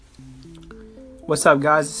What's up,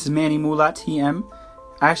 guys? This is Manny Mulat TM.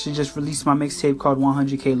 I actually just released my mixtape called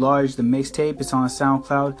 100K Large, the mixtape. It's on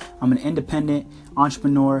SoundCloud. I'm an independent,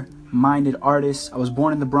 entrepreneur-minded artist. I was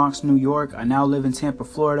born in the Bronx, New York. I now live in Tampa,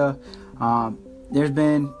 Florida. There's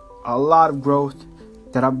been a lot of growth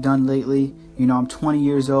that I've done lately. I'm 20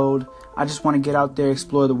 years old. I just want to get out there,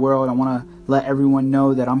 explore the world. I want to let everyone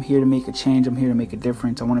know that I'm here to make a change. I'm here to make a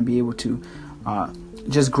difference. I want to be able to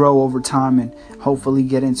just grow over time and hopefully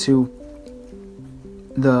get into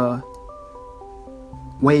the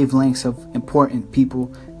wavelengths of important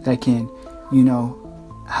people that can,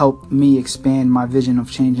 help me expand my vision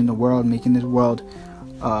of changing the world, making this world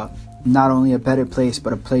not only a better place,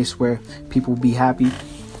 but a place where people will be happy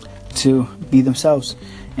to be themselves.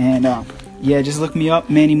 And just look me up,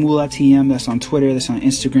 Manny Mulat TM. That's on Twitter, that's on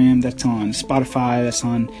Instagram, that's on Spotify, that's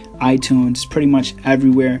on iTunes, pretty much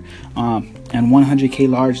everywhere. And 100K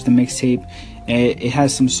Large, the mixtape. It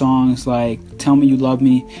has some songs like Tell Me You Love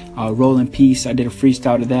Me, Roll in Peace. I did a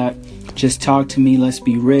freestyle to that. Just Talk to Me, Let's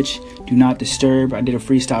Be Rich, Do Not Disturb. I did a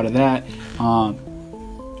freestyle to that.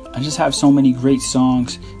 I just have so many great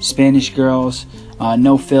songs. Spanish Girls,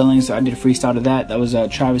 No Feelings. I did a freestyle to that. That was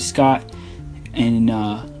Travis Scott and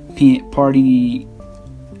Party,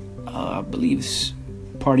 I believe it's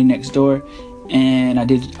Party Next Door. And I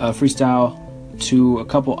did a freestyle to a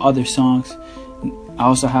couple other songs. I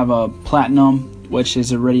also have a Platinum, which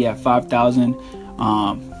is already at 5,000.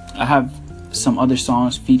 I have some other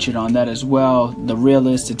songs featured on that as well. The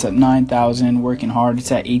Realist, it's at 9,000. Working Hard,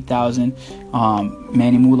 it's at 8,000.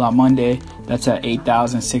 Manny Mulat Monday, that's at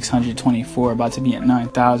 8,624. About to be at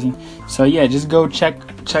 9,000. So yeah, just go check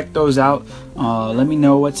those out. Let me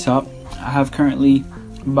know what's up. I have currently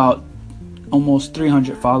about almost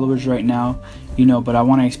 300 followers right now. But I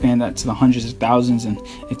want to expand that to the hundreds of thousands. And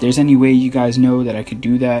if there's any way you guys know that I could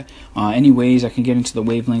do that, any ways I can get into the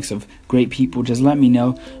wavelengths of great people, just let me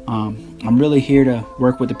know. I'm really here to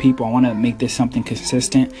work with the people. I want to make this something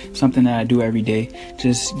consistent, something that I do every day.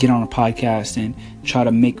 Just get on a podcast and try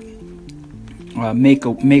to make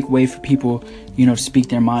way for people, to speak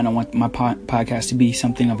their mind. I want my podcast to be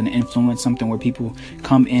something of an influence, something where people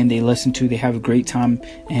come in, they listen to, they have a great time,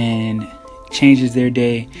 and changes their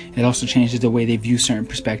day. It also changes the way they view certain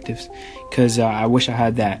perspectives, because I wish I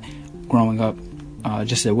had that growing up,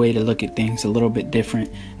 just a way to look at things a little bit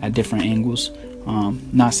different at different angles.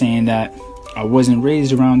 Not saying that I wasn't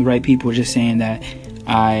raised around the right people, just saying that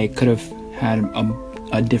I could have had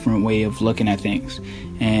a different way of looking at things.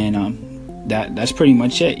 And that's pretty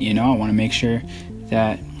much it. I want to make sure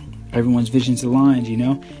that everyone's vision's aligned,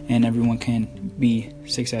 and everyone can be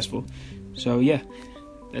successful. So yeah,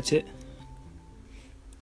 that's it.